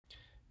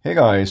Hey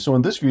guys, so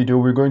in this video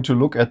we're going to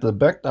look at the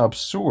backed up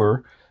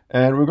sewer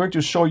and we're going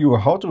to show you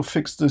how to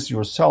fix this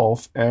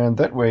yourself, and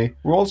that way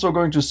we're also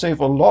going to save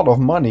a lot of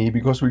money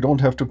because we don't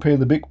have to pay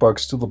the big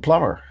bucks to the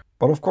plumber.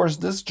 But of course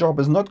this job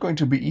is not going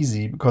to be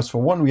easy because for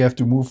one we have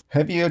to move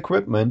heavy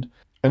equipment,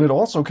 and it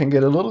also can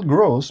get a little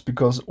gross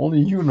because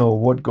only you know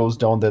what goes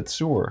down that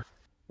sewer.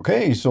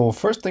 Okay, so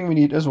first thing we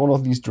need is one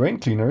of these drain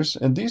cleaners,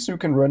 and these you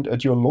can rent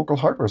at your local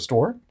hardware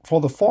store. For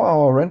the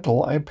 4-hour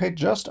rental I paid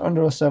just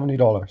under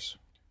 $70.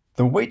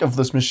 The weight of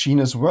this machine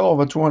is well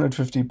over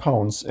 250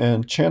 pounds,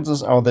 and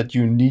chances are that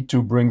you need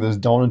to bring this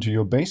down into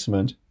your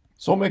basement.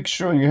 So make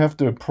sure you have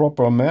the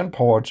proper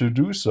manpower to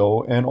do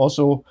so, and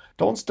also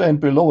don't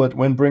stand below it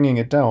when bringing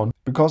it down,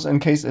 because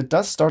in case it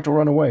does start to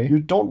run away, you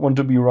don't want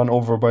to be run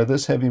over by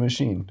this heavy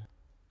machine.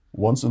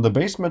 Once in the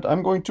basement,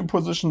 I'm going to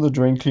position the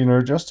drain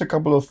cleaner just a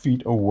couple of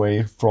feet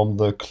away from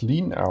the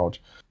clean out.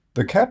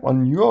 The cap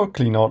on your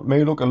clean out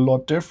may look a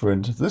lot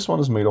different. This one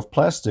is made of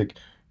plastic.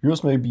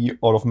 Yours may be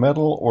out of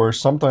metal, or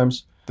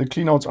sometimes the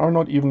cleanouts are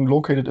not even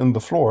located in the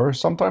floor.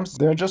 Sometimes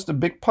they're just a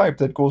big pipe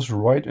that goes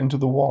right into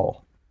the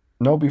wall.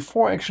 Now,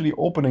 before actually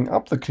opening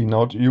up the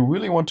cleanout, you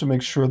really want to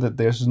make sure that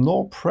there's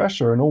no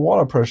pressure, no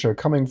water pressure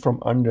coming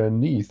from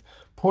underneath,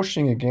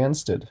 pushing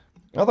against it.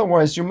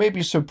 Otherwise, you may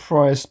be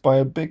surprised by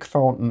a big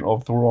fountain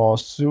of raw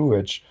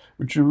sewage,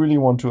 which you really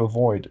want to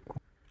avoid.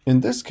 In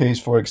this case,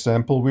 for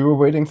example, we were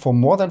waiting for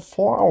more than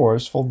 4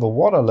 hours for the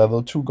water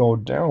level to go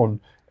down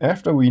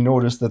after we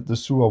noticed that the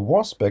sewer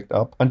was backed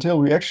up, until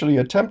we actually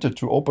attempted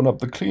to open up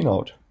the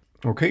cleanout.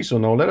 Okay, so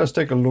now let us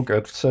take a look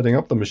at setting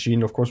up the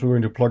machine. Of course, we're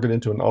going to plug it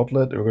into an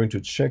outlet. We're going to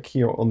check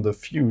here on the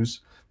fuse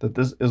that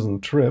this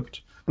isn't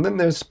tripped. And then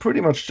there's pretty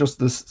much just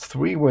this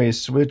three-way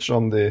switch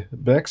on the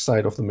back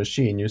side of the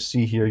machine. You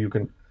see here you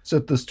can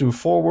set this to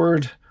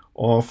forward,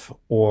 off,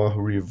 or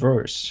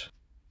reverse.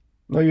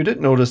 Now you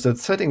did notice that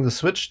setting the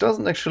switch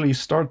doesn't actually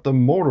start the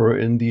motor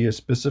in the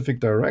specific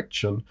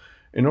direction.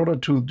 In order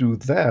to do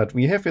that,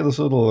 we have here this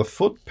little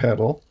foot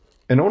pedal,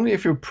 and only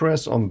if you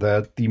press on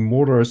that, the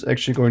motor is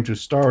actually going to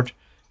start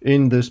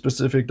in the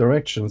specific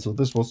direction. So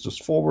this was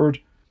just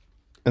forward,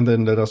 and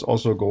then let us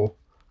also go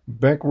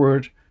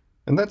backward,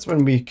 and that's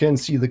when we can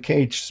see the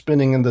cage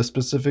spinning in the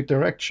specific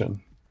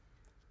direction.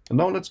 And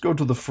now let's go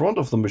to the front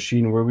of the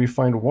machine, where we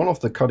find one of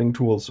the cutting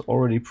tools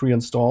already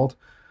pre-installed,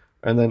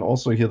 and then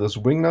also here this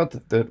wing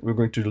nut that we're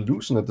going to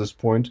loosen at this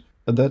point,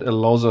 and that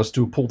allows us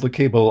to pull the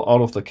cable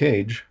out of the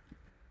cage.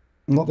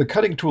 Now the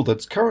cutting tool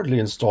that's currently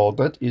installed,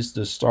 that is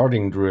the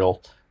starting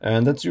drill,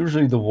 and that's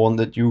usually the one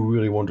that you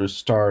really want to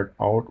start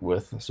out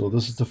with. So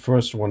this is the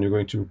first one you're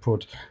going to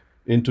put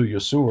into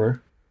your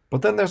sewer.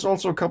 But then there's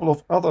also a couple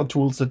of other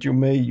tools that you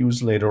may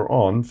use later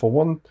on. For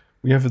one,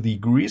 we have the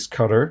grease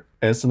cutter.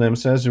 As the name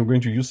says, you're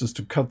going to use this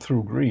to cut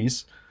through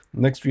grease.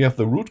 Next we have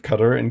the root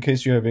cutter in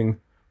case you're having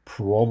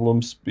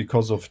problems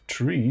because of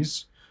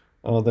trees.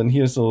 Then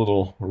here's a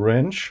little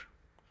wrench.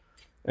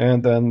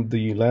 And then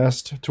the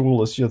last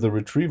tool is here the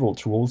retrieval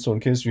tool. So in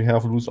case you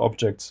have loose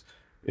objects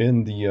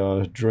in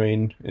the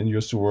drain in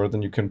your sewer,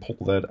 then you can pull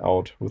that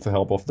out with the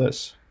help of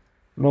this.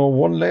 Now,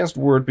 one last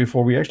word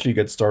before we actually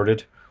get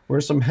started.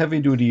 Wear some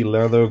heavy-duty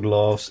leather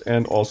gloves,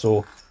 and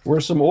also wear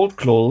some old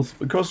clothes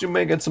because you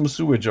may get some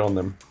sewage on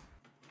them.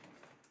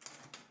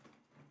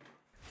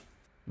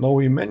 Now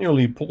we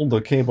manually pull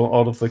the cable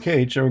out of the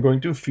cage, and we're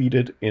going to feed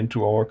it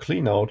into our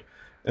cleanout,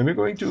 and we're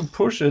going to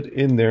push it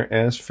in there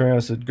as far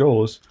as it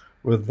goes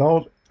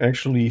without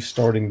actually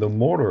starting the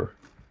motor.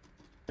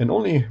 And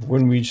only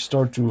when we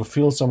start to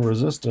feel some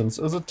resistance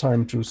is it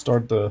time to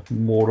start the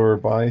motor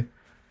by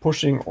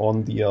pushing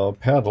on the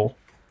paddle.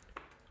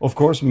 Of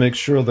course, make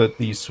sure that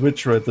the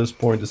switcher at this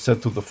point is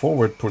set to the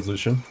forward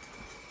position.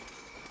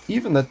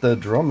 Even that the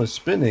drum is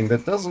spinning,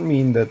 that doesn't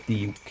mean that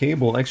the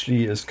cable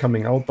actually is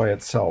coming out by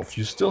itself.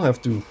 You still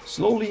have to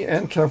slowly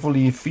and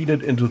carefully feed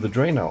it into the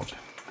drain out.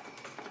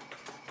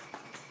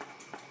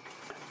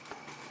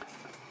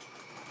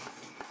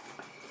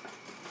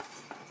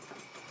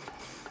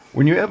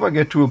 When you ever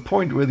get to a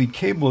point where the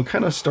cable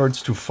kind of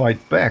starts to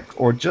fight back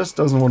or just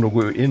doesn't want to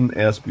go in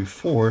as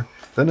before,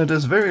 then it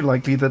is very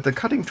likely that the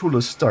cutting tool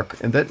is stuck,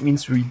 and that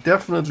means we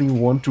definitely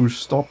want to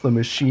stop the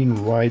machine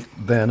right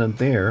then and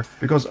there,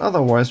 because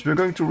otherwise we're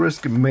going to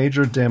risk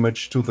major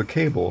damage to the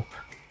cable.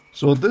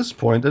 So at this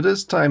point it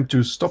is time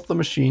to stop the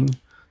machine,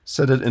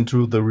 set it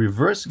into the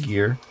reverse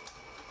gear,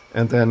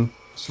 and then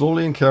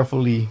slowly and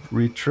carefully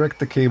retract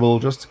the cable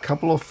just a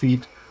couple of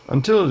feet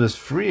until it is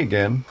free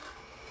again.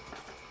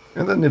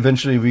 And then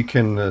eventually we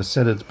can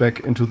set it back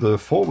into the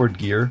forward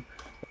gear.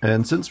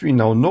 And since we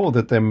now know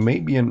that there may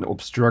be an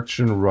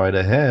obstruction right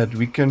ahead,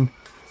 we can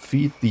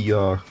feed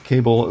the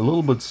cable a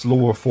little bit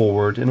slower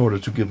forward in order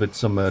to give it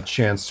some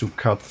chance to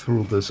cut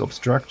through this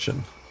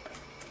obstruction.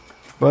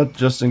 But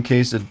just in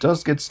case it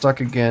does get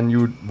stuck again, you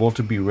would want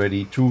to be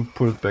ready to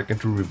put it back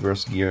into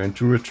reverse gear and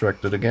to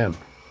retract it again.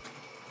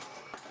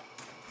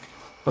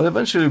 But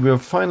eventually we are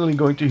finally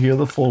going to hear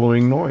the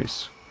following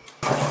noise.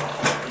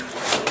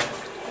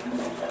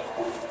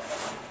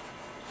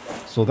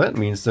 So that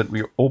means that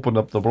we opened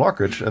up the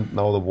blockage and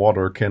now the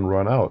water can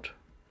run out.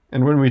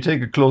 And when we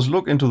take a close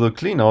look into the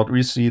cleanout,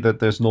 we see that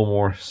there's no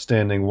more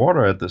standing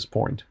water at this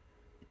point.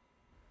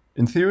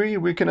 In theory,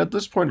 we can at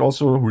this point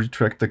also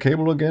retract the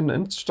cable again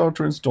and start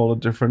to install a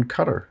different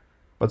cutter.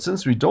 But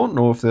since we don't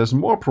know if there's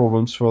more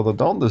problems further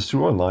down the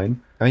sewer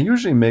line, I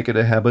usually make it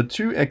a habit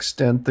to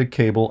extend the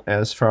cable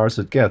as far as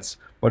it gets.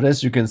 But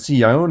as you can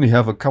see, I only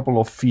have a couple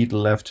of feet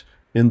left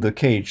in the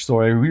cage, so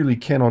I really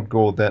cannot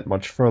go that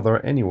much further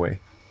anyway.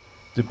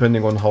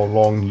 Depending on how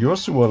long your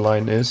sewer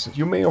line is,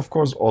 you may of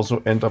course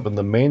also end up in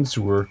the main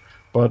sewer,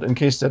 but in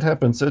case that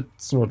happens,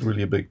 it's not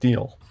really a big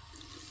deal.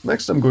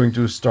 Next, I'm going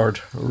to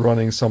start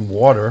running some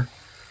water.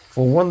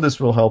 For one,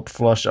 this will help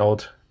flush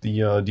out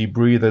the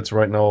debris that's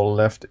right now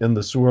left in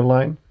the sewer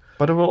line,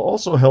 but it will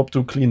also help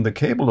to clean the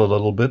cable a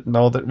little bit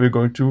now that we're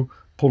going to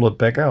pull it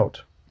back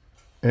out.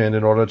 And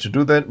in order to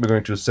do that, we're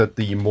going to set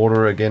the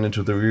motor again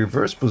into the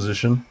reverse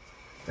position,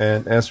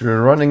 and as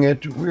we're running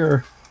it,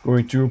 we're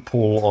going to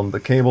pull on the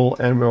cable,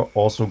 and we're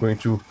also going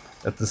to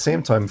at the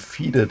same time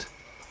feed it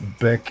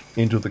back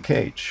into the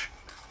cage.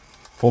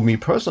 For me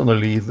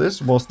personally,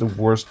 this was the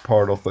worst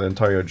part of the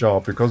entire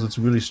job because it's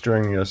really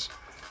strenuous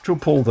to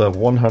pull the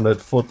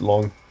 100-foot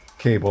long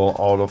cable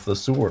out of the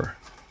sewer.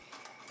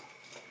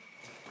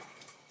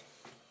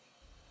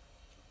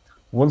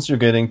 Once you're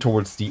getting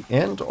towards the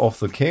end of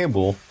the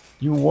cable,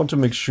 you want to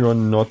make sure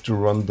not to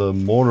run the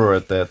motor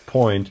at that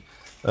point,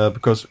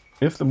 because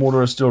if the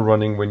motor is still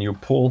running when you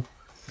pull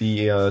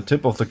the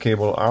tip of the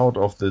cable out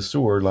of the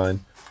sewer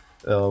line,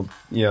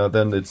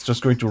 then it's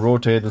just going to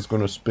rotate. It's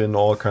going to spin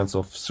all kinds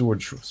of sewer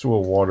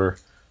water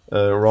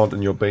around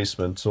in your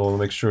basement. So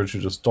make sure to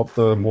just stop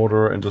the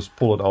motor and just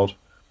pull it out.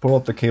 Pull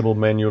out the cable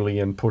manually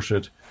and push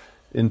it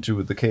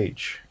into the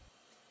cage.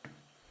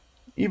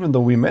 Even though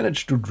we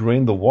managed to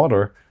drain the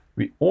water,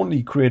 we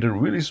only created a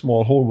really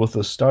small hole with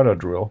the starter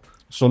drill.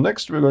 So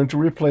next we're going to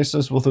replace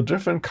this with a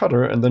different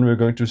cutter, and then we're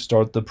going to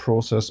start the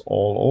process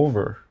all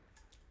over.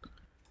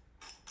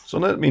 So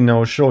let me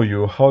now show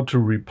you how to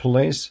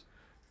replace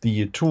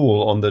the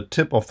tool on the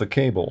tip of the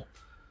cable.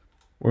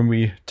 When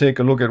we take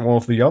a look at one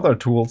of the other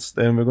tools,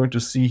 then we're going to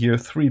see here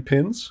 3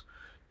 pins,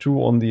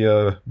 2 on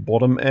the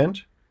bottom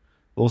end.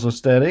 Those are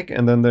static,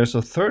 and then there's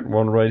a third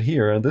one right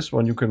here, and this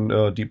one you can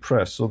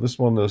depress. So this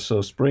one is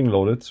spring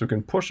loaded, so you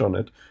can push on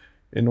it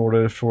in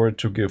order for it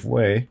to give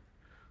way.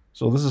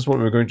 So this is what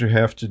we're going to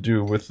have to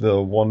do with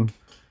the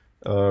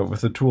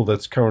with the tool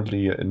that's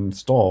currently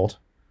installed.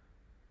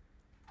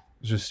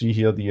 As you see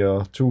here,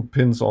 the 2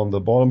 pins on the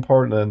bottom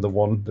part and then the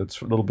one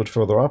that's a little bit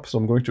further up. So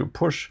I'm going to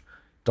push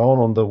down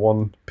on the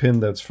one pin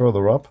that's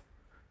further up.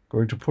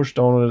 Going to push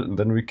down on it, and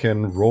then we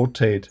can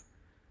rotate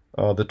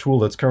the tool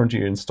that's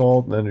currently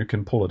installed, and then you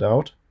can pull it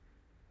out.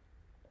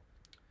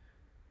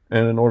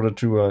 And in order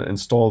to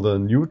install the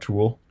new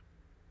tool,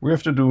 we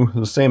have to do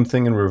the same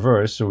thing in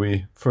reverse. So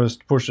we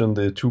first push in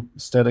the 2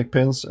 static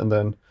pins and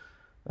then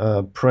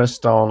press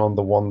down on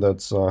the one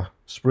that's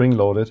spring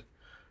loaded.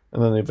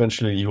 And then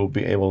eventually you will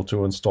be able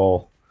to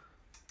install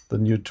the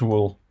new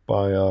tool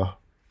by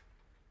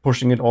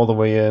pushing it all the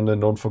way in,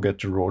 and don't forget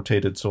to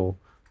rotate it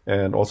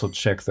and also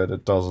check that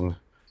it doesn't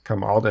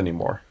come out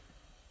anymore.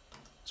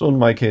 So in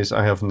my case,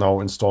 I have now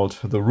installed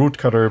the root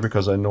cutter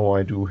because I know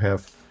I do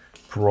have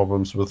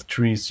problems with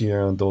trees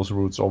here, and those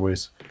roots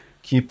always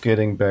keep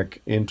getting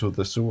back into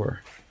the sewer.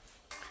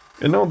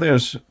 And now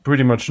there's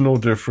pretty much no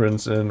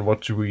difference in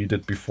what we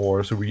did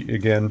before. So we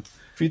again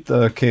feed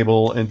the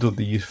cable into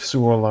the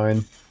sewer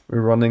line. We're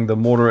running the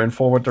motor in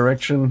forward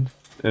direction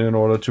in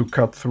order to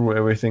cut through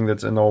everything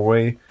that's in our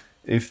way.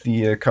 If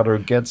the cutter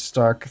gets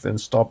stuck, then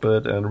stop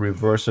it and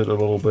reverse it a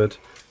little bit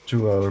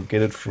to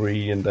get it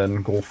free, and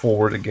then go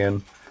forward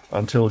again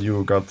until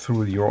you got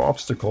through your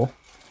obstacle.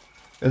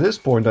 At this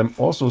point, I'm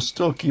also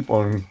still keep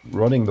on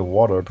running the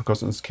water,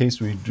 because in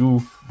case we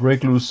do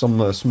break loose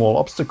some small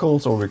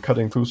obstacles or we're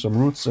cutting through some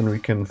roots, and we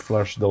can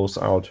flush those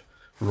out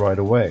right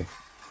away.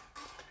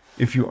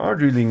 If you are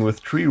dealing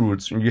with tree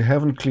roots and you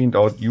haven't cleaned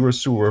out your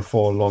sewer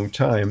for a long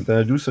time, then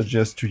I do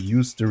suggest to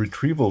use the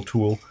retrieval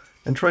tool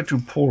and try to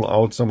pull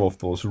out some of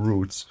those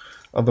roots.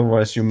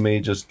 Otherwise you may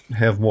just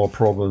have more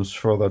problems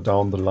further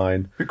down the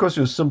line, because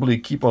you simply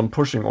keep on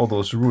pushing all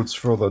those roots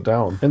further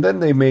down, and then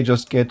they may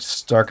just get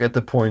stuck at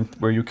the point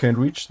where you can't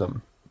reach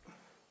them.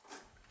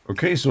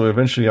 Okay, so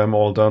eventually I'm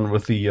all done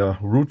with the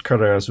root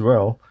cutter as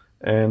well,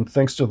 and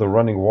thanks to the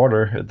running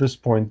water, at this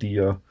point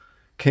the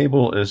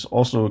cable is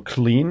also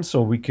clean,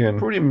 so we can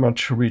pretty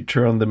much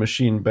return the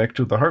machine back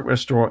to the hardware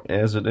store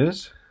as it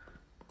is.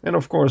 And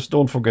of course,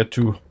 don't forget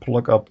to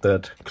plug up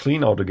that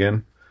clean out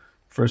again.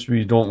 First,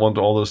 we don't want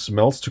all the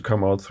smells to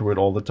come out through it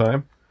all the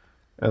time.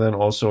 And then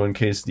also, in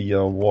case the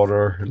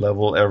water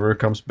level ever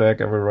comes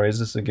back, ever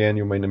rises again,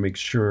 you might make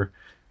sure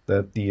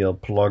that the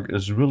plug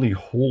is really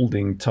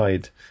holding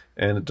tight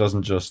and it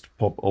doesn't just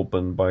pop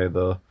open by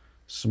the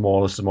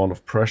smallest amount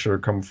of pressure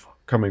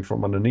coming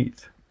from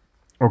underneath.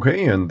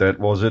 Okay, and that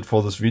was it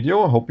for this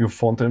video. I hope you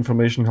found the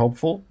information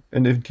helpful.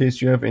 And in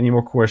case you have any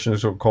more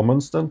questions or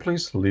comments, then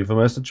please leave a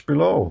message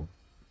below.